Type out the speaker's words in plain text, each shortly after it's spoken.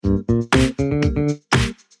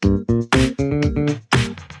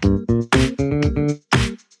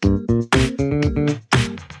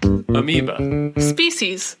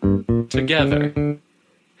together.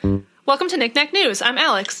 Welcome to Knick Knack News. I'm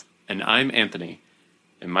Alex. And I'm Anthony.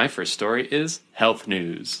 And my first story is health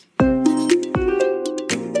news.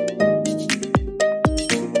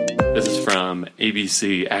 This is from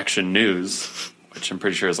ABC Action News, which I'm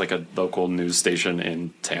pretty sure is like a local news station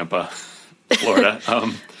in Tampa, Florida.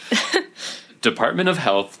 Department of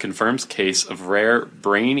Health confirms case of rare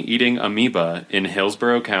brain-eating amoeba in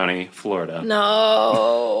Hillsborough County, Florida.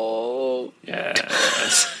 No.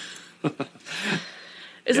 Yes.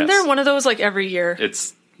 Isn't there one of those like every year?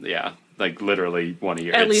 It's, like literally one a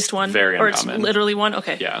year. At least one? Very uncommon. Or it's literally one?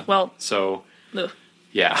 Okay. Yeah. Well. So, ugh.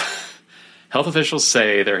 yeah. Health officials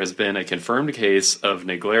say there has been a confirmed case of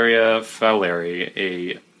Naegleria fowleri,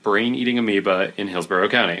 a brain-eating amoeba in Hillsborough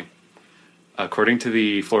County. According to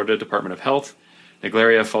the Florida Department of Health,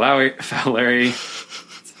 Naegleria fowleri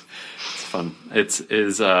it's fun.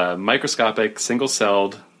 Is a microscopic,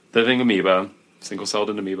 single-celled living amoeba. Single-celled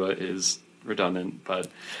amoeba is redundant, but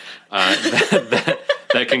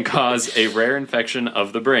that can cause a rare infection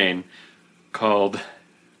of the brain called,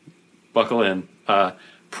 buckle in,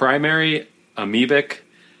 primary amoebic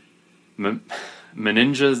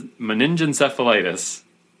meningoencephalitis,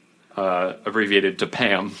 abbreviated to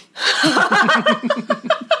PAM.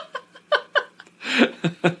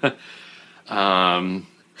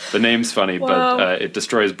 The name's funny, but it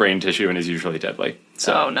destroys brain tissue and is usually deadly.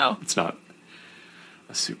 So no. It's not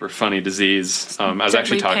a super funny disease. I was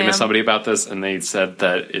actually talking to somebody about this, and they said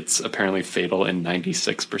that it's apparently fatal in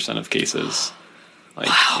 96% of cases. Like,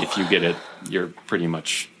 if you get it, you're pretty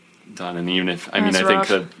much done. And even if, I think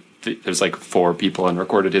that there's like 4 people in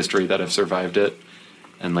recorded history that have survived it.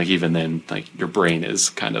 And like, even then, like, your brain is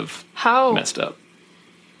kind of messed up.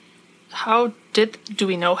 Do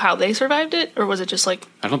we know how they survived it? Or was it just like,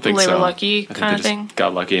 I don't think they so. were lucky kind of thing?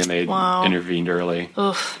 Got lucky and they intervened early.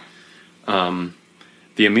 Oof.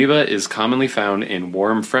 The amoeba is commonly found in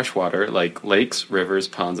warm freshwater like lakes, rivers,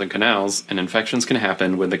 ponds, and canals, and infections can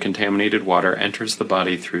happen when the contaminated water enters the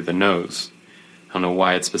body through the nose. I don't know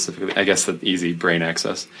why it's specifically, I guess the easy brain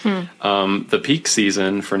access. The peak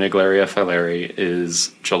season for Naegleria fowleri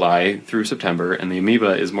is July through September, and the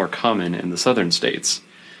amoeba is more common in the southern states.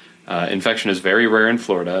 Infection is very rare in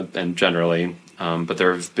Florida and generally, but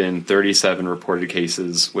there have been 37 reported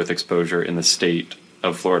cases with exposure in the state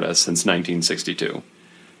of Florida since 1962.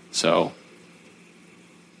 So,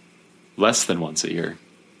 less than once a year,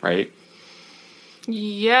 right?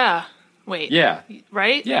 Yeah. Wait. Yeah.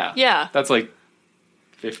 Right? Yeah. Yeah. That's like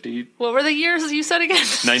 50. What were the years you said again?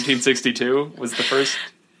 1962 was the first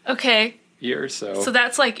year, so. So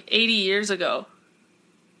that's like 80 years ago.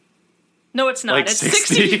 No, it's not. Like it's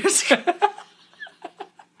 60 years ago.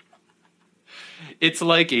 It's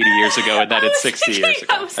like 80 years ago, and that it's 60 years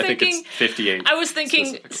ago. I think it's 58. I was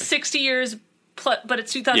thinking 60 years, but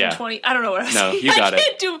it's 2020. Yeah. I don't know what I was saying. No, you got it.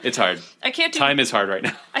 It's hard. I can't do... Time is hard right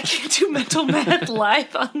now. I can't do mental math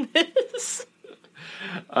live on this.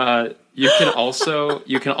 You can also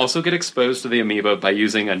get exposed to the amoeba by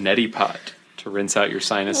using a neti pot to rinse out your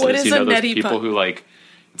sinuses. What is those neti people pot? Who like,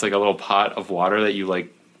 it's like a little pot of water that you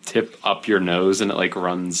like tip up your nose and it like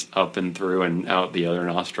runs up and through and out the other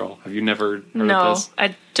nostril. Have you never heard of this? No,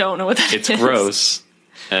 I don't know what that is. It's gross,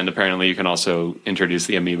 and apparently you can also introduce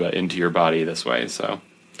the amoeba into your body this way, so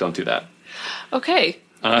don't do that. Okay.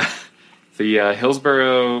 The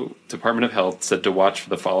Hillsborough Department of Health said to watch for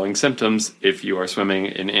the following symptoms if you are swimming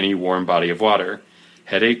in any warm body of water: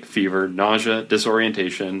 headache, fever, nausea,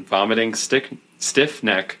 disorientation, vomiting, stiff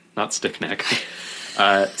neck, not stick neck,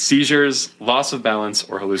 seizures, loss of balance,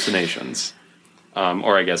 or hallucinations.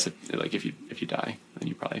 Or I guess if you die, then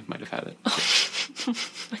you probably might have had it. Oh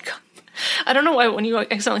my God. I don't know why when you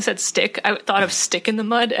accidentally said stick, I thought of stick in the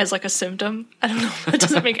mud as like a symptom. I don't know. It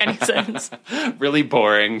doesn't make any sense. Really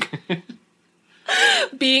boring.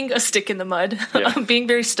 Being a stick in the mud. Yeah. Being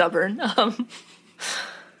very stubborn.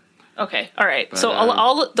 Okay. All right. But, so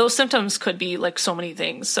all those symptoms could be like so many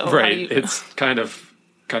things. So right. It's kind of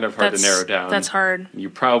hard to narrow down. That's hard. You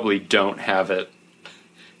probably don't have it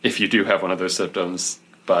if you do have one of those symptoms,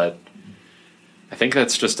 but I think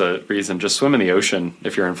that's just a reason. Just swim in the ocean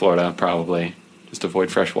if you're in Florida, probably. Just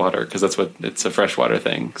avoid fresh water, because it's a freshwater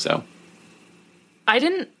thing, so. I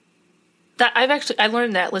learned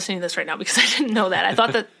that listening to this right now, because I didn't know that. I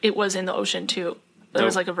thought that it was in the ocean too. There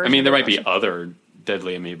was like a version. I mean, there might be other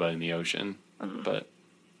deadly amoeba in the ocean, but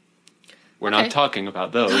we're not talking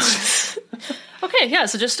about those. Okay, yeah,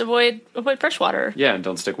 so just avoid fresh water. Yeah, and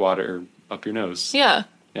don't stick water up your nose. Yeah.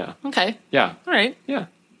 Yeah. Okay. Yeah. All right. Yeah.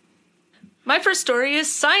 My first story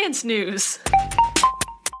is science news.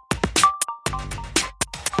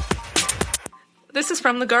 This is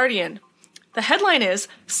from The Guardian. The headline is,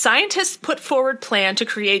 Scientists Put Forward Plan to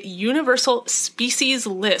Create Universal Species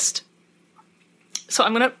List. So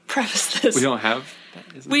I'm going to preface this. We don't have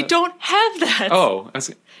that? We don't have that. Oh.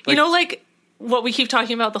 You know, like what we keep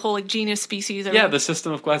talking about, the whole like genus, species. Yeah, the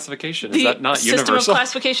system of classification. Is the that not system universal? of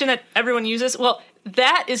classification that everyone uses. Well,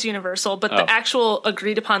 that is universal, but the actual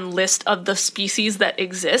agreed upon list of the species that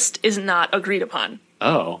exist is not agreed upon.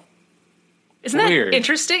 Oh. Isn't that Weird.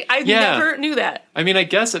 interesting? I Yeah. never knew that. I mean, I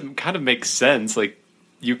guess it kind of makes sense. Like,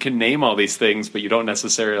 you can name all these things, but you don't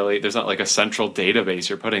necessarily, there's not like a central database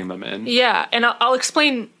you're putting them in. Yeah, and I'll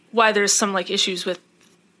explain why there's some like issues with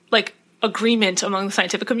like agreement among the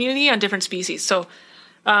scientific community on different species. So,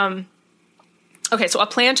 okay, so a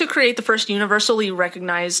plan to create the first universally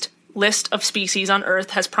recognized list of species on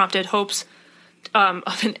Earth has prompted hopes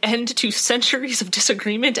of an end to centuries of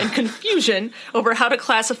disagreement and confusion over how to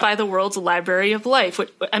classify the world's library of life.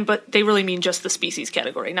 But they really mean just the species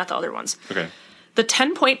category, not the other ones. Okay. The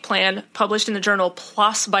 10-point plan, published in the journal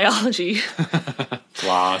PLOS Biology,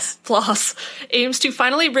 PLOS, aims to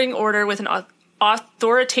finally bring order with an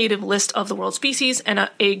authoritative list of the world's species and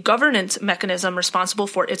a governance mechanism responsible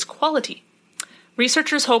for its quality.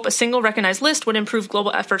 Researchers hope a single recognized list would improve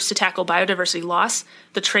global efforts to tackle biodiversity loss,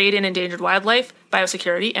 the trade in endangered wildlife,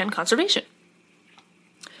 biosecurity, and conservation.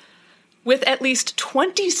 With at least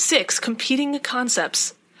 26 competing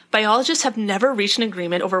concepts, biologists have never reached an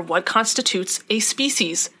agreement over what constitutes a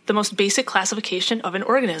species, the most basic classification of an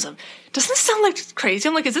organism. Doesn't this sound like crazy?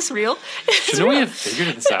 I'm like, is this real? Shouldn't we have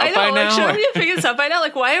figured this out I know, by now? shouldn't we have figured this out by now?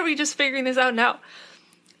 Like, why are we just figuring this out now?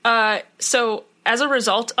 So, as a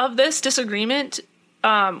result of this disagreement,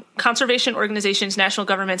 conservation organizations, national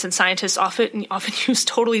governments, and scientists often use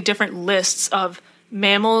totally different lists of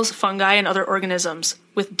mammals, fungi, and other organisms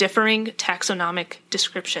with differing taxonomic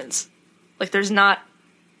descriptions. Like, there's not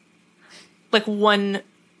like one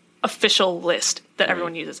official list that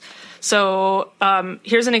everyone uses. So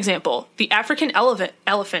here's an example. The African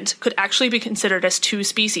elephant could actually be considered as two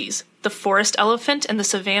species, the forest elephant and the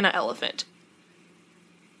savanna elephant.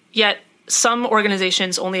 Yet some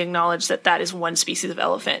organizations only acknowledge that that is one species of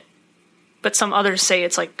elephant, but some others say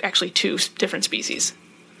it's like actually two different species.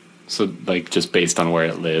 So, like, just based on where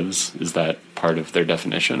it lives, is that part of their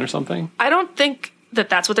definition or something? I don't think that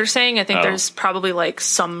that's what they're saying. I think there's probably like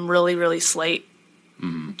some really, really slight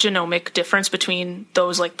genomic difference between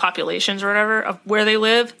those like populations or whatever of where they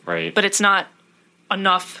live. Right. But it's not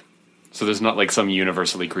enough. So there's not like some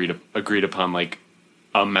universally agreed upon like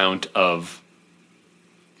amount of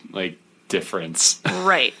like difference.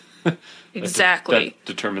 Right. Exactly. That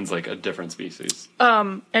determines like a different species.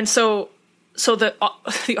 And so the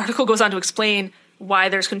article goes on to explain why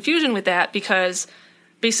there's confusion with that, because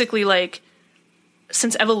basically, like,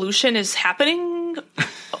 since evolution is happening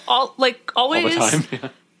always, all the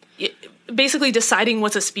time. Yeah. Basically deciding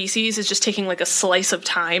what's a species is just taking like a slice of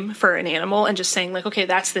time for an animal and just saying like, okay,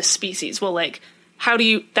 that's this species. Well, like, how do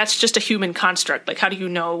you? That's just a human construct. Like, how do you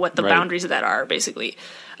know what the boundaries of that are? Basically.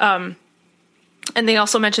 And they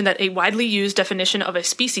also mentioned that a widely used definition of a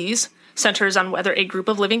species centers on whether a group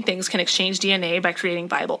of living things can exchange DNA by creating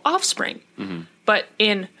viable offspring. Mm-hmm. But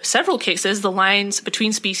in several cases, the lines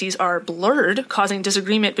between species are blurred, causing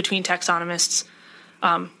disagreement between taxonomists.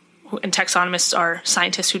 And taxonomists are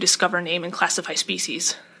scientists who discover, name, and classify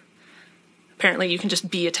species. Apparently, you can just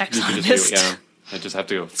be a taxonomist. I just have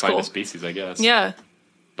to go find a species, I guess. Yeah.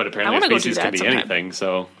 But apparently a species can be anything,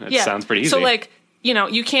 so it sounds pretty easy. So, like, you know,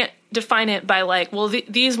 you can't define it by, like, well,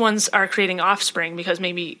 these ones are creating offspring because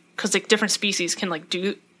like, different species can, like,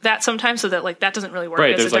 do that sometimes, so that, like, that doesn't really work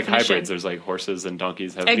as there's, a like, definition. hybrids. There's, like, horses and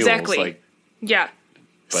donkeys have Exactly. mules. Like, yeah.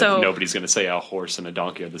 But nobody's going to say a horse and a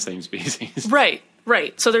donkey are the same species. Right.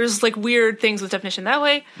 So there's, like, weird things with definition that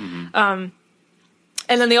way. Mm-hmm.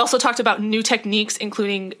 And then they also talked about new techniques,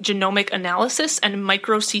 including genomic analysis and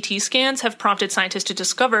micro CT scans, have prompted scientists to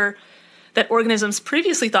discover that organisms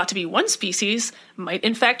previously thought to be one species might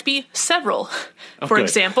in fact be several. For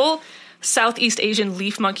example, Southeast Asian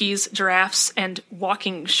leaf monkeys, giraffes, and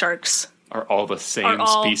walking sharks are all the same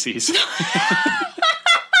species.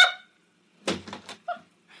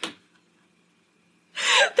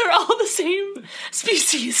 They're all the same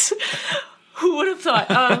species. Who would have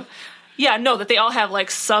thought? That they all have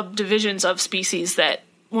like subdivisions of species that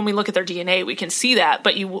when we look at their DNA, we can see that,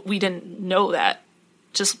 but we didn't know that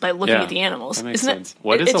just by looking at the animals. That makes sense.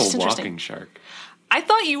 What is a walking shark? I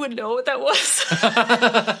thought you would know what that was.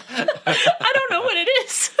 I don't know what it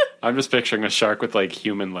is. I'm just picturing a shark with like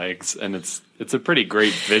human legs, and it's a pretty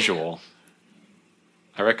great visual.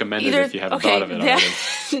 I recommend it if you haven't thought of it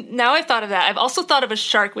already. Now I've thought of that. I've also thought of a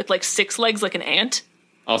shark with like 6 legs like an ant.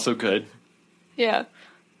 Also good. Yeah.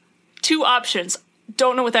 two options.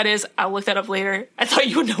 Don't know what that is. I'll look that up later. I thought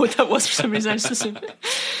you would know what that was for some reason. I just assumed.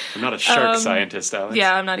 I'm not a shark scientist, Alex.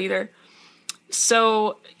 Yeah, I'm not either.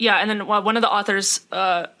 So yeah, and then one of the authors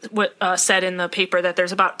said in the paper that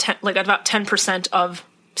there's about 10% of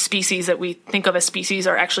species that we think of as species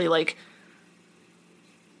are actually like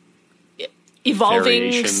evolving,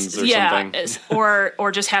 variations or something.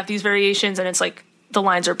 or just have these variations, and it's like the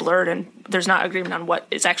lines are blurred and there's not agreement on what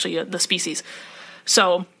is actually the species.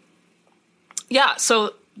 So yeah,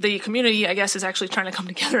 so the community, I guess, is actually trying to come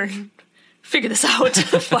together and figure this out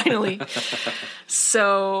finally.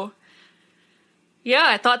 So yeah,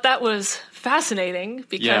 I thought that was fascinating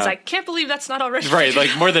because I can't believe that's not already right.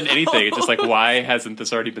 Like more than anything, it's just like, why hasn't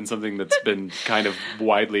this already been something that's been kind of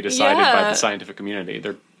widely decided by the scientific community?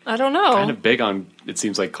 They're I don't know. kind of big on, it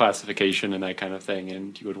seems like, classification and that kind of thing,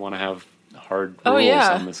 and you would want to have hard rules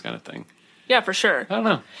on this kind of thing. Yeah, for sure. I don't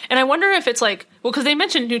know. And I wonder if it's like, well, because they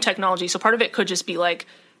mentioned new technology, so part of it could just be like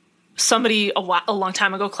somebody a long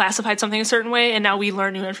time ago classified something a certain way, and now we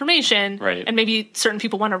learn new information. Right. And maybe certain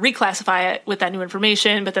people want to reclassify it with that new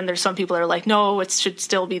information, but then there's some people that are like, no, it should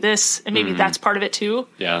still be this, and maybe that's part of it too.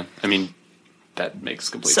 Yeah, I mean, that makes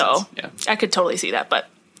complete sense. Yeah. I could totally see that, but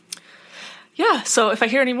yeah, so if I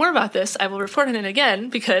hear any more about this, I will report on it again,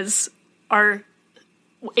 because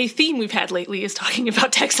a theme we've had lately is talking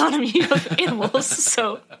about taxonomy of animals.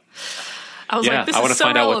 So I was like, this I want is to so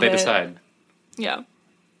find out what they relevant. decide. Yeah.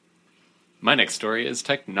 My next story is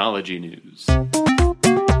technology news.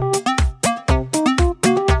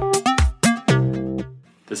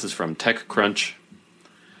 This is from TechCrunch.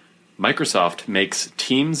 Microsoft makes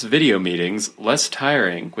Teams video meetings less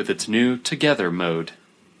tiring with its new Together mode.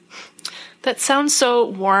 That sounds so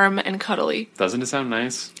warm and cuddly. Doesn't it sound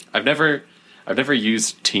nice? I've never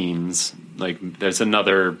used Teams. Like, there's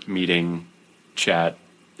another meeting chat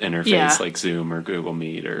interface like Zoom or Google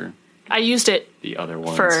Meet or I used it the other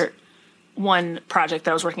ones for one project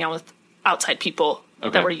that I was working on with outside people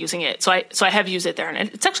that were using it. So I have used it there, and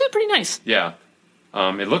it's actually pretty nice. Yeah.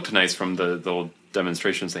 It looked nice from the old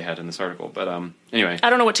demonstrations they had in this article. But anyway. I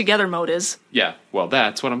don't know what Together mode is. Yeah, well,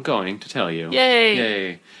 that's what I'm going to tell you.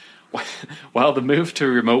 Yay. While the move to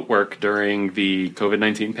remote work during the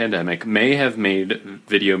COVID-19 pandemic may have made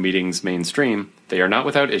video meetings mainstream, they are not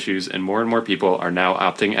without issues, and more people are now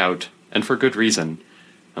opting out, and for good reason.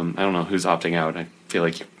 I don't know who's opting out. I feel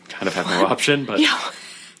like you kind of have no option, but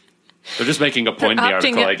they're just making a point in the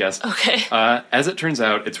article, I guess. Okay. As it turns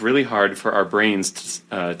out, it's really hard for our brains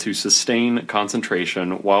to sustain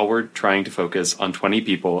concentration while we're trying to focus on 20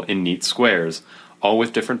 people in neat squares, all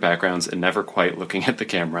with different backgrounds and never quite looking at the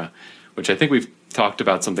camera, which I think we've talked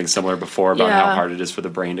about something similar before about how hard it is for the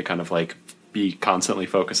brain to kind of like be constantly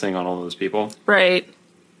focusing on all those people. Right.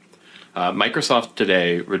 Microsoft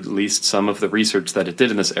today released some of the research that it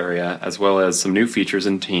did in this area, as well as some new features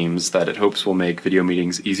in Teams that it hopes will make video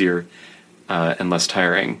meetings easier and less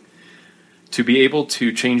tiring. To be able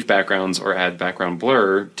to change backgrounds or add background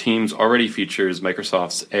blur, Teams already features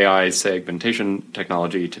Microsoft's AI segmentation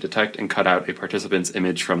technology to detect and cut out a participant's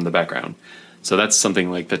image from the background. So that's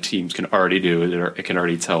something like that Teams can already do. It can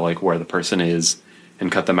already tell like where the person is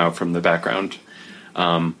and cut them out from the background.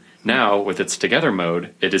 Now, with its Together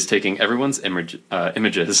mode, it is taking everyone's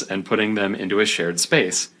images and putting them into a shared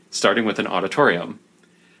space, starting with an auditorium.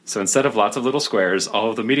 So instead of lots of little squares, all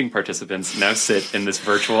of the meeting participants now sit in this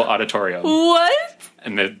virtual auditorium. What?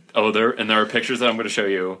 And there are pictures that I'm going to show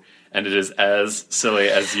you, and it is as silly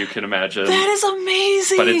as you can imagine. That is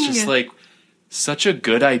amazing. But it's just like such a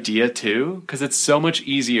good idea too, because it's so much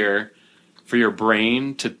easier for your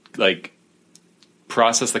brain to like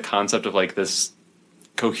process the concept of like this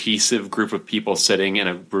cohesive group of people sitting in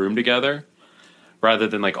a room together, rather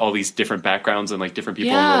than like all these different backgrounds and like different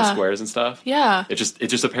people in little squares and stuff. Yeah. It's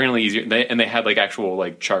just apparently easier. They had like actual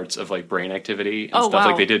like charts of like brain activity and stuff. Wow.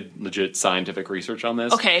 Like they did legit scientific research on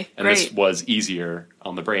this. Okay, and great. this was easier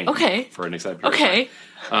on the brain. Okay. For an extended period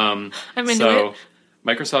of time. I'm into it.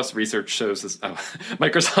 Microsoft's research shows this.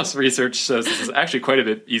 Microsoft's research shows this is actually quite a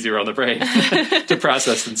bit easier on the brain to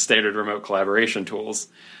process than standard remote collaboration tools.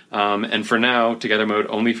 And for now, Together Mode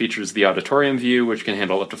only features the auditorium view, which can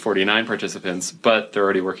handle up to 49 participants. But they're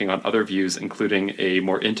already working on other views, including a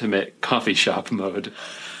more intimate coffee shop mode,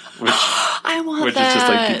 which is just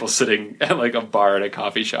like people sitting at like a bar at a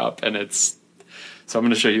coffee shop, and it's. So I'm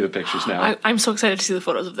going to show you the pictures now. I'm so excited to see the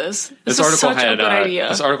photos of this. This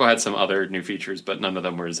article had some other new features, but none of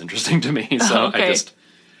them were as interesting to me. So okay.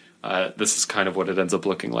 This is kind of what it ends up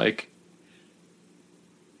looking like.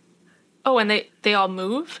 Oh, and they all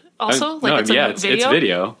move also? It's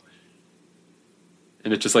video.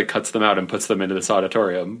 And it just like cuts them out and puts them into this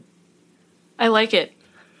auditorium. I like it.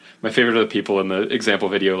 My favorite are the people in the example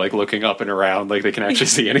video, like looking up and around, like they can actually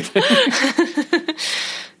see anything.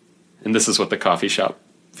 And this is what the coffee shop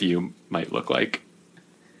view might look like.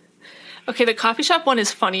 Okay, the coffee shop one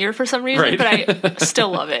is funnier for some reason, Right. but I still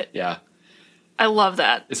love it. Yeah. I love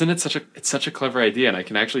that. Isn't it such a clever idea, and I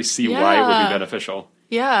can actually see why it would be beneficial.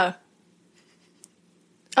 Yeah.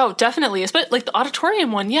 Oh, definitely. But like the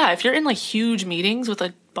auditorium one, yeah, if you're in like huge meetings with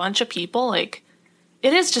a bunch of people, like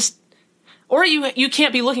it is just, or you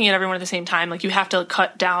can't be looking at everyone at the same time. Like you have to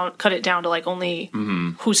cut it down to like only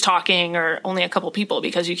who's talking or only a couple people,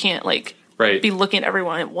 because you can't like be looking at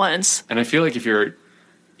everyone at once. And I feel like if you're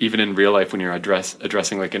even in real life, when you're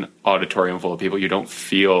addressing like an auditorium full of people, you don't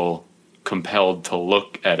feel compelled to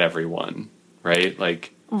look at everyone, right?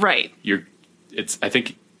 Like, right. I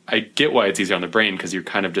think I get why it's easier on the brain, because you're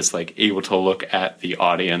kind of just like able to look at the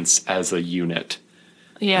audience as a unit.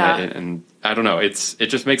 Yeah. And I don't know, it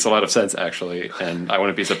just makes a lot of sense, actually. And I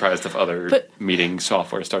wouldn't be surprised if other meeting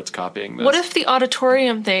software starts copying this. What if the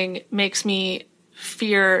auditorium thing makes me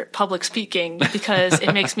fear public speaking, because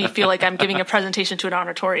it makes me feel like I'm giving a presentation to an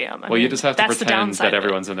auditorium? You just have to pretend that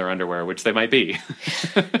everyone's in their underwear, which they might be.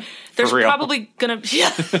 There's probably going to be,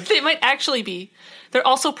 they might actually be. There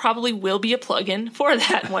also probably will be a plugin for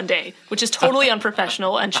that one day, which is totally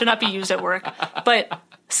unprofessional and should not be used at work. But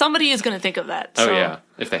somebody is going to think of that. So. Oh, yeah,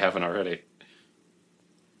 if they haven't already.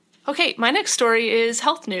 Okay, my next story is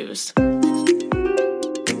health news.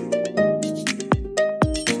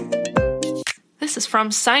 This is from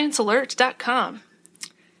ScienceAlert.com.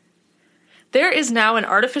 There is now an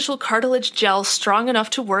artificial cartilage gel strong enough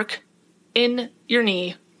to work in your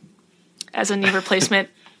knee as a knee replacement.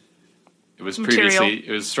 It was previously,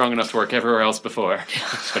 it was strong enough to work everywhere else before,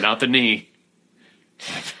 but not the knee.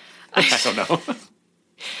 I don't know.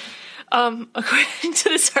 According to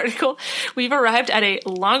this article, we've arrived at a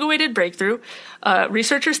long-awaited breakthrough.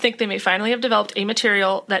 Researchers think they may finally have developed a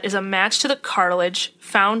material that is a match to the cartilage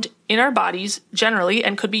found in our bodies generally,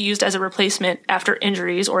 and could be used as a replacement after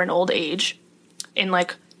injuries or in old age in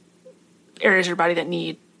like areas of your body that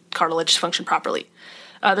need cartilage to function properly.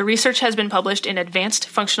 The research has been published in Advanced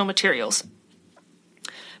Functional Materials.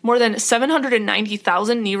 More than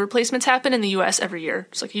 790,000 knee replacements happen in the U.S. every year.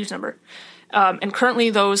 It's like a huge number. And currently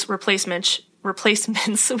those replacements,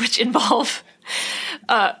 which involve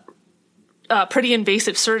pretty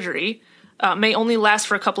invasive surgery, may only last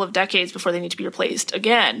for a couple of decades before they need to be replaced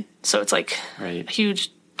again. So it's like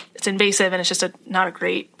huge, it's invasive, and it's just not a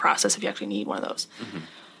great process if you actually need one of those. Mm-hmm.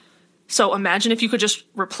 So imagine if you could just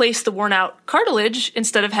replace the worn out cartilage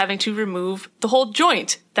instead of having to remove the whole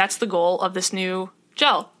joint. That's the goal of this new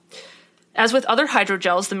gel. As with other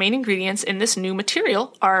hydrogels, the main ingredients in this new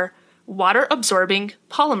material are water-absorbing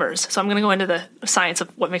polymers. So I'm going to go into the science of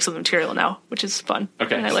what makes up the material now, which is fun.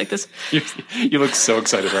 Okay. And I like this. You look so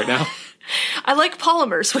excited right now. I like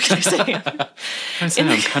polymers. What can I say?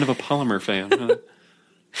 I'm kind of a polymer fan.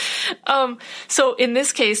 So in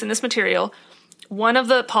this case, in this material, one of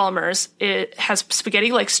the polymers, it has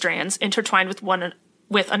spaghetti-like strands intertwined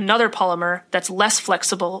with another polymer that's less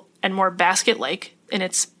flexible and more basket-like in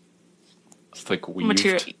its like weaved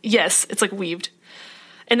material. Yes, it's like weaved.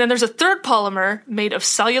 And then there's a third polymer made of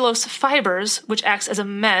cellulose fibers, which acts as a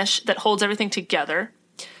mesh that holds everything together.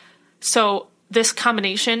 So this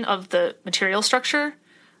combination of the material structure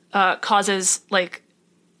causes like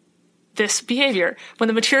this behavior. When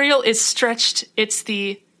the material is stretched, it's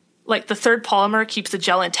the third polymer keeps the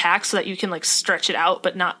gel intact so that you can like stretch it out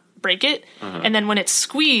but not break it. Uh-huh. And then when it's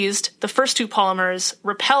squeezed, the first two polymers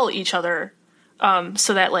repel each other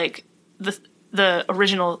so that like the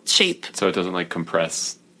original shape. So it doesn't like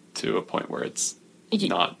compress to a point where it's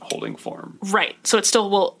not holding form. Right. So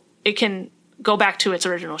it can go back to its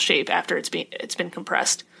original shape after it's been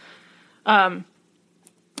compressed.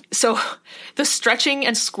 So the stretching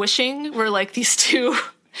and squishing were like these two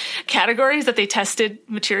categories that they tested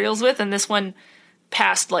materials with, and this one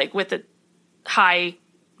passed like with the high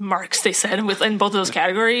marks, they said, in both of those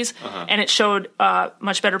categories. Uh-huh. And it showed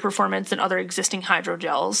much better performance than other existing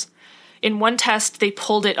hydrogels. In one test, they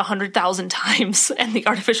pulled it 100,000 times, and the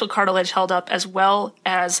artificial cartilage held up as well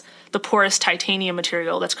as the porous titanium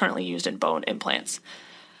material that's currently used in bone implants.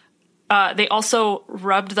 They also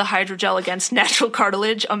rubbed the hydrogel against natural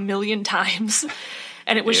cartilage 1 million times,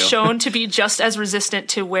 and it was shown to be just as resistant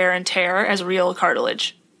to wear and tear as real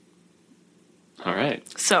cartilage. All right.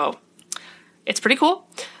 So it's pretty cool.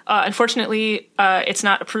 Unfortunately, it's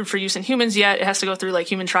not approved for use in humans yet. It has to go through like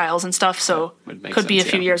human trials and stuff, so could be a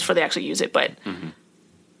few years before they actually use it, but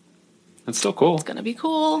it's still cool. It's going to be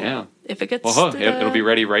cool. Yeah. If it gets it'll be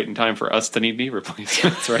ready right in time for us to need knee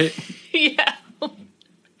replacements, right? Yeah.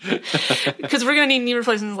 Because we're going to need knee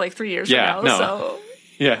replacements like 3 years Yeah, from now. no. So,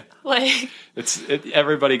 Yeah. like,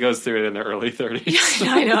 Everybody goes through it in their early 30s.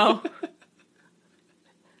 I know.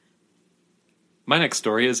 My next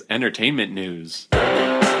story is entertainment news.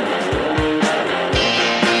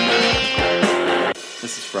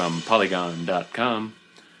 This is from Polygon.com.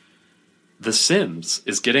 The Sims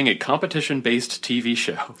is getting a competition-based TV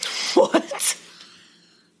show. What?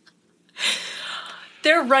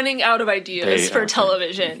 They're running out of ideas for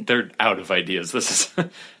television. They're out of ideas. This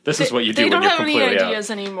is what you do they when don't you're have any completely ideas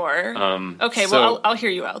anymore. Okay, so well, I'll hear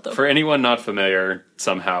you out, though. For anyone not familiar,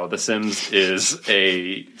 somehow, The Sims is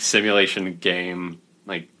a simulation game.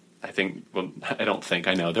 Like, I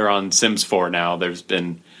know. They're on Sims 4 now. There's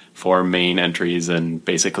been 4 main entries, and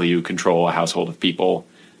basically you control a household of people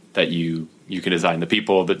that you can design the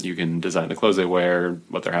people, that you can design the clothes they wear,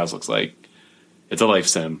 what their house looks like. It's a life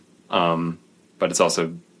sim, but it's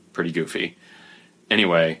also pretty goofy.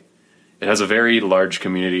 Anyway, it has a very large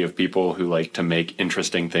community of people who like to make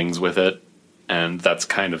interesting things with it, and that's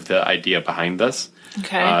kind of the idea behind this.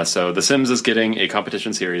 Okay. So The Sims is getting a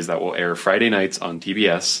competition series that will air Friday nights on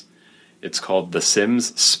TBS. It's called The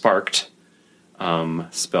Sims Sparked,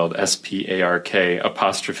 spelled SPARK''D.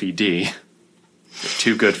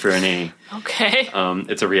 Too good for an E. Okay.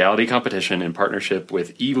 It's a reality competition in partnership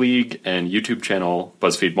with eLeague and YouTube channel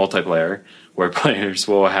BuzzFeed Multiplayer, where players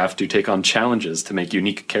will have to take on challenges to make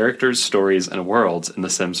unique characters, stories, and worlds in The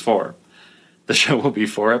Sims 4. The show will be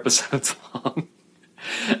 4 episodes long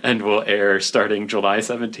and will air starting July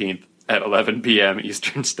 17th at 11 p.m.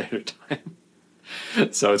 Eastern Standard Time.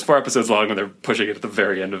 So it's 4 episodes long, and they're pushing it at the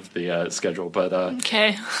very end of the schedule. But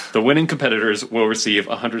okay. The winning competitors will receive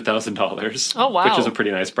 $100,000. Oh, wow. Which is a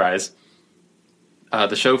pretty nice prize.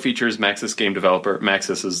 The show features Maxis game developer.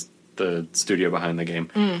 Maxis is the studio behind the game.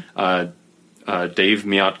 Dave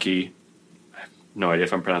Miotke. I have no idea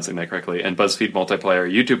if I'm pronouncing that correctly. And BuzzFeed Multiplayer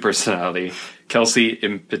YouTube personality Kelsey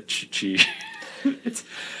Impichichi.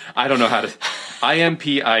 I don't know how to...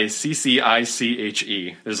 Impicciche.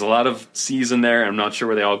 There's a lot of C's in there. I'm not sure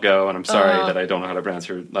where they all go, and I'm sorry that I don't know how to pronounce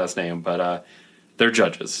her last name, but they're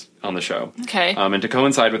judges on the show. Okay. And to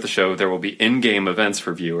coincide with the show, there will be in-game events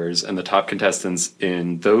for viewers, and the top contestants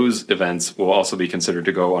in those events will also be considered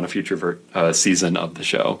to go on a future season of the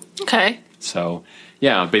show. Okay. So,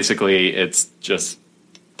 yeah, basically it's just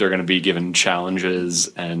they're going to be given challenges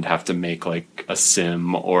and have to make like a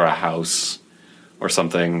sim or a house or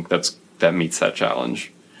something that meets that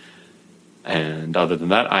challenge. And other than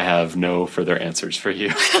that, I have no further answers for you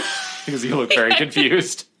because you look very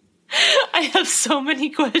confused. I have so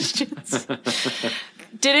many questions.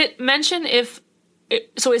 Did it mention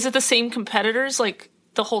so is it the same competitors like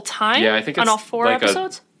the whole time? Yeah, I think it's on all 4 like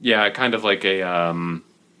episodes? kind of like a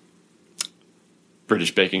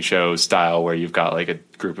British baking show style where you've got like a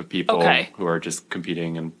group of people who are just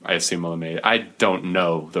competing, and I assume eliminated. I don't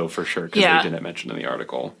know though for sure because they didn't mention in the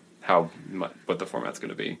article what the format's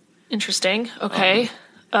going to be. Interesting. Okay.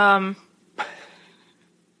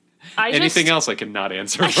 Anything else I cannot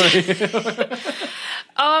answer for you?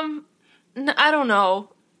 I don't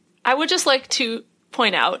know. I would just like to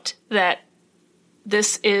point out that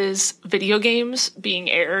this is video games being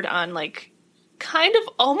aired on like kind of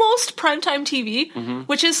almost primetime TV,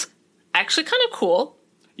 which is actually kind of cool.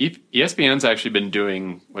 ESPN's actually been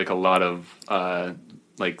doing like a lot of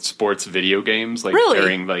like sports video games, like really?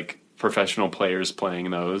 airing like professional players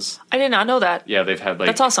playing those. I did not know that. Yeah, they've had like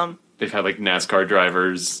that's awesome. They've had like NASCAR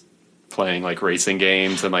drivers playing like racing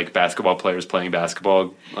games and like basketball players playing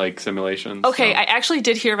basketball like simulations. Okay, so. I actually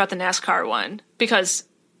did hear about the NASCAR one because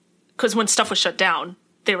when stuff was shut down,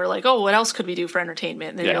 they were like, "Oh, what else could we do for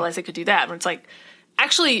entertainment?" And they realized they could do that. And it's like,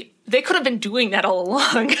 actually, they could have been doing that all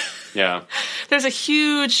along. Yeah, there's a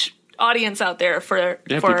huge audience out there for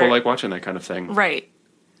people like watching that kind of thing, right?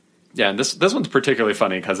 Yeah, and this one's particularly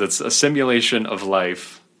funny because it's a simulation of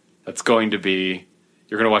life that's going to be.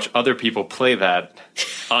 You're going to watch other people play that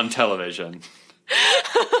on television.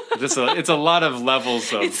 It's a lot of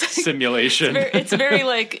levels of simulation. It's very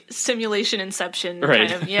like simulation Inception right.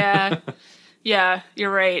 kind of. Yeah,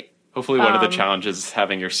 you're right. Hopefully one of the challenges is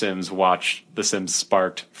having your Sims watch The Sims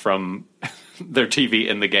Sparked from their TV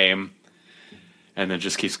in the game, and then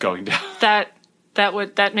just keeps going down. That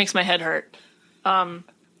makes my head hurt.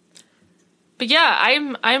 But yeah,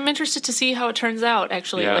 I'm interested to see how it turns out.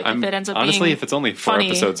 Actually, if it ends up honestly, being if it's only 4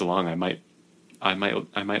 episodes long, I might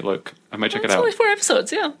look. I might check it out. It's only 4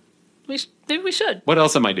 episodes. Yeah, maybe we should. What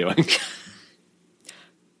else am I doing?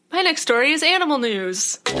 My next story is animal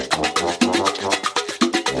news.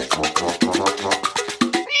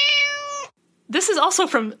 This is also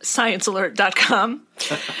from ScienceAlert.com.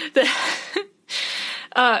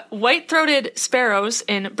 White-throated sparrows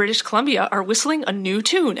in British Columbia are whistling a new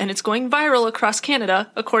tune, and it's going viral across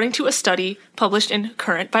Canada, according to a study published in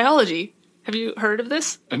Current Biology. Have you heard of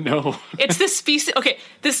this? No. It's this species. Okay,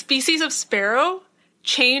 this species of sparrow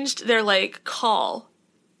changed their call,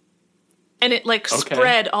 and it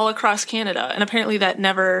spread all across Canada. And apparently, that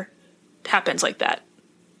never happens like that.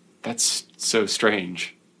 That's so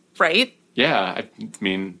strange, right? Yeah, I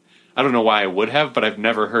mean, I don't know why I would have, but I've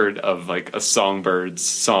never heard of a songbird's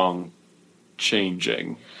song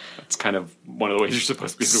changing. That's kind of one of the ways you're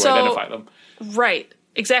supposed to be able to identify them. Right,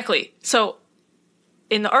 exactly. So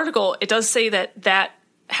in the article, it does say that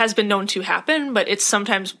has been known to happen, but it's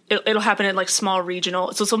sometimes it'll happen in small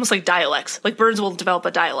regional. So it's almost like dialects. Birds will develop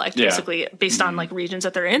a dialect basically based on regions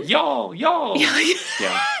that they're in. Y'all. Yeah.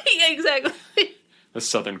 Yeah, exactly. The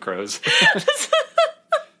Southern Crows.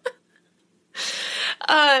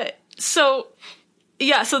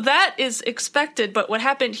 So that is expected, but what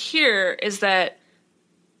happened here is that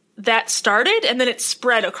started and then it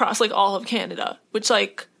spread across all of Canada, which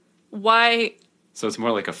why? So it's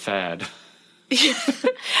more like a fad. Well,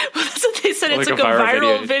 that's what they said. It's a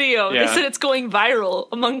viral video. Yeah. They said it's going viral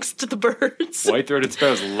amongst the birds. White-throated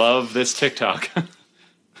sparrows love this TikTok.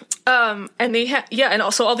 And they and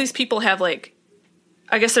also all these people have I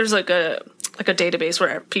guess there's a database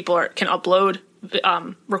where people can upload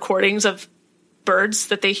recordings of birds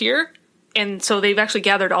that they hear, and so they've actually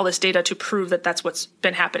gathered all this data to prove that that's what's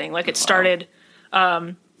been happening. It started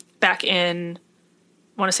back in,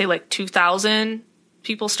 I want to say 2000.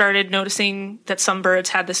 People started noticing that some birds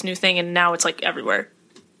had this new thing, and now it's everywhere.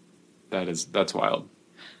 That's wild.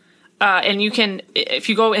 And you can, if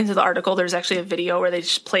you go into the article, there's actually a video where they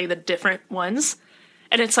just play the different ones.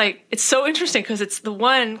 And it's it's so interesting because it's the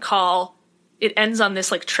one call, it ends on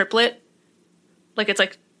this triplet. It's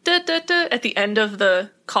da da da at the end of the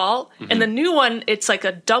call. Mm-hmm. And the new one, it's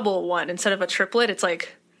a double one. Instead of a triplet, it's da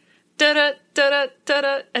da da da da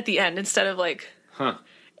da at the end instead of Huh.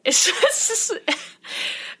 It's just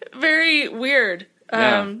very weird.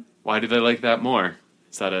 Yeah. Why do they like that more?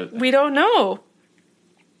 Is that we don't know.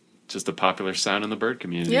 Just a popular sound in the bird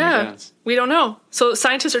community, yeah, I guess. We don't know. So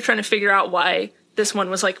scientists are trying to figure out why this one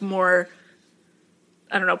was more,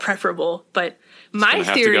 I don't know, preferable. But my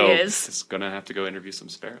theory is it's going to have to go interview some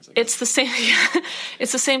sparrows. It's the same.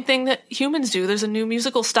 It's the same thing that humans do. There's a new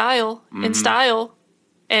musical style in style,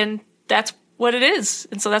 and that's what it is.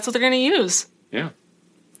 And so that's what they're going to use. Yeah,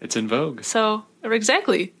 it's in vogue. So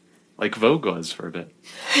exactly, like Vogue was for a bit.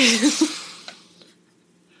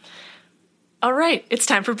 All right, it's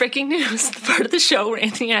time for breaking news, the part of the show where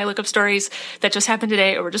Anthony and I look up stories that just happened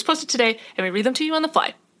today or were just posted today, and we read them to you on the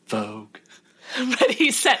fly. Vogue.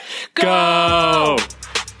 Ready, set, go!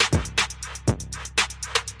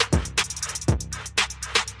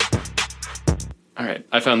 All right,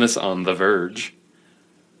 I found this on The Verge.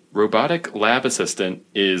 Robotic lab assistant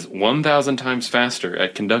is 1,000 times faster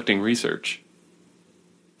at conducting research.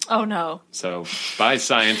 Oh, no. So, bye,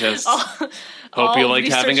 scientists. Hope you liked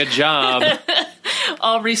having a job.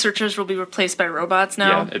 All researchers will be replaced by robots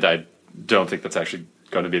now. Yeah, I don't think that's actually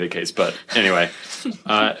going to be the case. But anyway,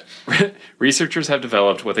 researchers have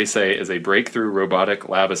developed what they say is a breakthrough robotic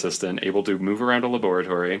lab assistant able to move around a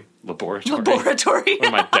laboratory. Laboratory? What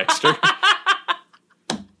am I, Dexter?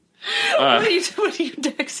 What are you,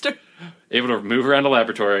 Dexter? Able to move around a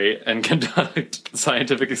laboratory and conduct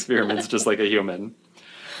scientific experiments just like a human.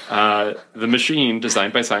 The machine,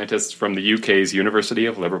 designed by scientists from the UK's University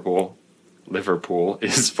of Liverpool,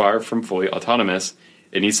 is far from fully autonomous.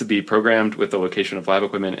 It needs to be programmed with the location of lab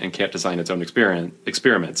equipment and can't design its own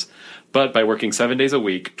experiments. But by working 7 days a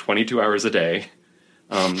week, 22 hours a day,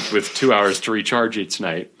 with 2 hours to recharge each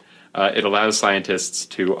night, it allows scientists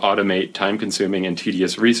to automate time-consuming and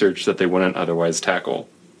tedious research that they wouldn't otherwise tackle.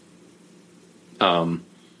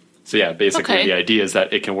 Basically the idea is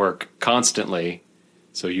that it can work constantly.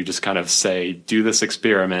 So you just kind of say, do this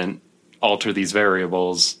experiment, alter these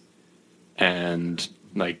variables, and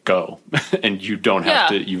go. And you don't have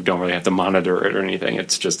to. You don't really have to monitor it or anything.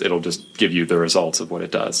 It'll just give you the results of what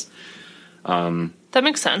it does. That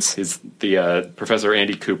makes sense. The Professor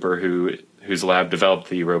Andy Cooper, whose lab developed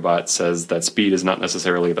the robot, says that speed is not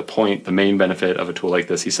necessarily the point. The main benefit of a tool like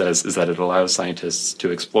this, he says, is that it allows scientists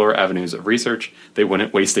to explore avenues of research they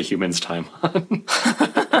wouldn't waste a human's time on.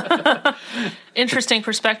 Interesting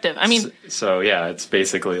perspective. I mean, it's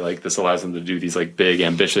basically this allows them to do these big,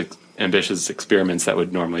 ambitious experiments that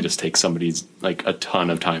would normally just take somebody's a ton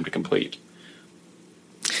of time to complete.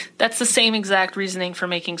 That's the same exact reasoning for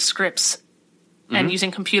making scripts and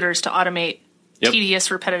using computers to automate Yep. tedious,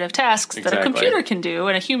 repetitive tasks that a Exactly. computer can do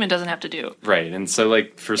and a human doesn't have to do. Right. And so,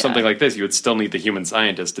 like, for something like this, you would still need the human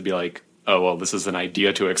scientist to be like, oh, well, this is an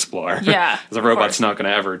idea to explore. Yeah, Because a of robot's course. not going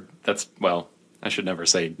to ever, well, I should never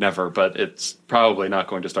say never, but it's probably not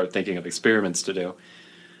going to start thinking of experiments to do.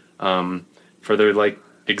 For their, like,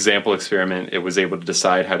 example experiment, it was able to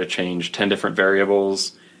decide how to change 10 different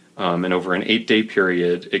variables. And over an 8-day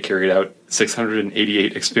period, it carried out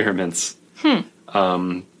 688 experiments.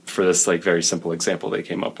 For this, like, very simple example they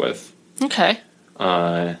came up with. Okay.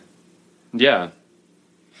 Yeah.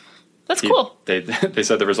 That's cool. They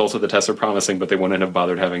said the results of the tests are promising, but they wouldn't have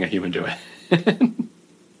bothered having a human do it.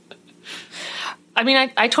 I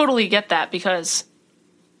mean, I totally get that because,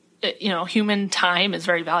 human time is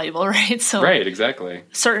very valuable, right? So Right, exactly.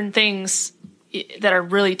 certain things that are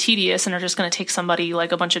really tedious and are just going to take somebody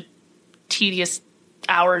like a bunch of tedious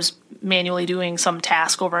hours manually doing some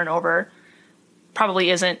task over and over probably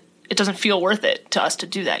it doesn't feel worth it to us to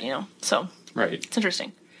do that, So Right. it's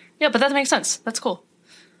interesting. Yeah, but that makes sense. That's cool.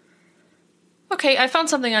 Okay, I found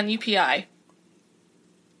something on UPI.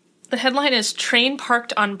 The headline is Train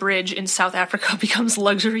Parked on Bridge in South Africa Becomes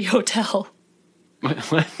Luxury Hotel. What?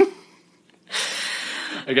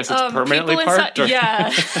 I guess it's permanently people parked? Or?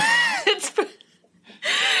 Yeah.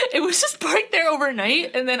 It was just parked there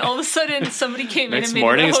overnight, and then all of a sudden somebody came in Next and made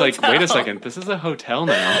morning, it a it's like, hotel. wait a second, this is a hotel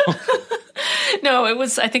now. No,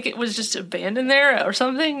 I think it was just abandoned there or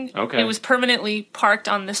something. Okay. It was permanently parked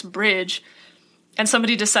on this bridge, and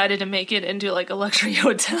somebody decided to make it into like a luxury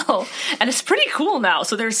hotel. And it's pretty cool now.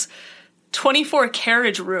 So there's 24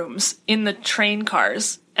 carriage rooms in the train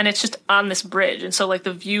cars, and it's just on this bridge. And so like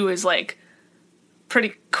the view is like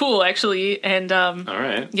pretty cool actually. And All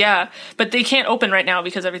right. yeah, but they can't open right now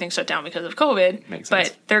because everything's shut down because of COVID. Makes sense.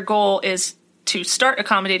 But their goal is to start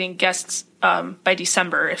accommodating guests by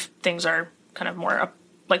December if things are kind of more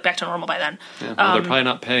back to normal by then. Yeah, well, they're probably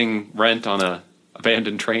not paying rent on a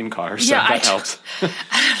abandoned train car, so Yeah, that helps.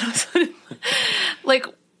 Like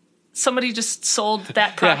somebody just sold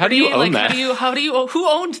that property. Yeah, how do you own that? Who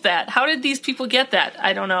owned that? How did these people get that?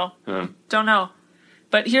 I don't know. Don't know.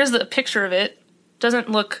 But here's the picture of it.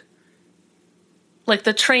 Doesn't look like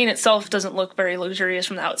the train itself doesn't look very luxurious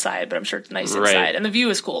from the outside, but I'm sure it's nice Right. inside, and the view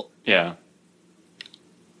is cool. Yeah.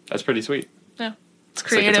 That's pretty sweet. Yeah, it's It's like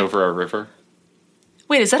creative. it's over a river.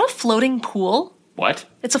 Wait, is that a floating pool? What?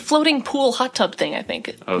 It's a floating pool hot tub thing, I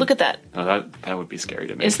think. Oh. Look at that. Oh, that would be scary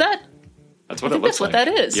to me. Is that? That's what I it think looks that's like.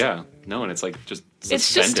 what that is. Yeah. No, and it's like just It's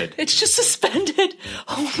suspended. just suspended.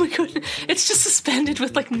 Oh my goodness. It's just suspended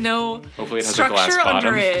with like no Hopefully it has a structure glass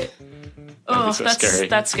under bottom. it. Oh, so that's scary.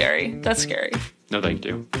 That's scary. That's scary. No, thank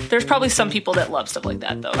you. There's probably some people that love stuff like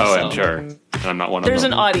that though. Oh, so I'm sure. And I'm not one of There's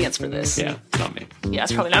them. an audience for this. Yeah, it's not me. Yeah,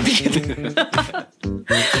 it's probably not me either.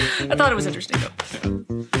 I thought it was interesting though.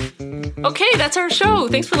 Okay, that's our show.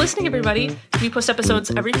 Thanks for listening, everybody. We post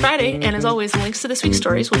episodes every Friday, and as always, links to this week's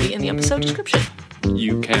stories will be in the episode description.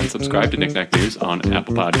 You can subscribe to Knickknack News on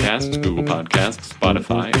Apple Podcasts, Google Podcasts,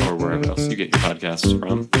 Spotify, or wherever else you get your podcasts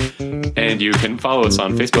from. And you can follow us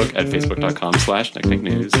on Facebook at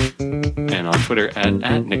facebook.com/knickknacknews and on Twitter at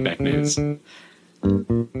knickknacknews.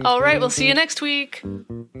 All right, we'll see you next week.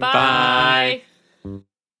 Bye. Bye.